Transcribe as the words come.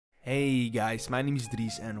Hey guys, my name is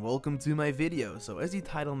Dries and welcome to my video. So as the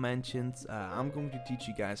title mentions, I'm going to teach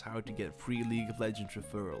you guys how to get free League of Legends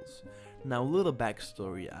referrals. Now a little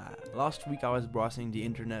backstory, last week I was browsing the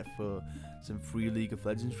internet for some free League of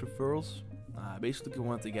Legends referrals. Basically I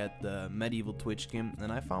wanted to get the medieval Twitch skin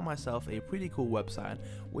and I found myself a pretty cool website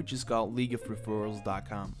which is called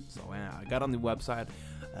leagueofreferrals.com. So I got on the website,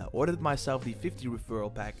 ordered myself the 50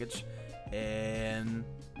 referral package, and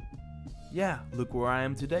yeah, look where I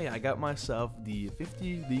am today. I got myself the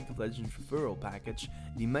 50 League of Legends referral package,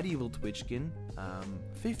 the medieval Twitch skin,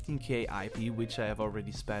 15k IP, which I have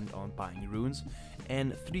already spent on buying runes,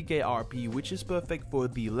 and 3k RP, which is perfect for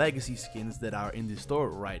the legacy skins that are in the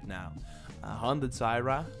store right now. 100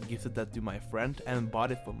 Zyra, gifted that to my friend and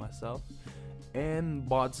bought it for myself, and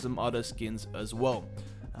bought some other skins as well.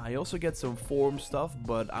 I also get some forum stuff,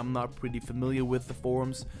 but I'm not pretty familiar with the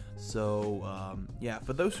forums, so yeah,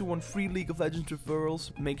 for those who want free League of Legends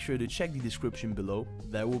referrals, make sure to check the description below.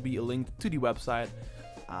 There will be a link to the website.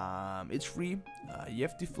 It's free, you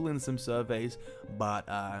have to fill in some surveys, but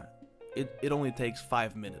it only takes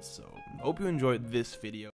 5 minutes, so hope you enjoyed this video.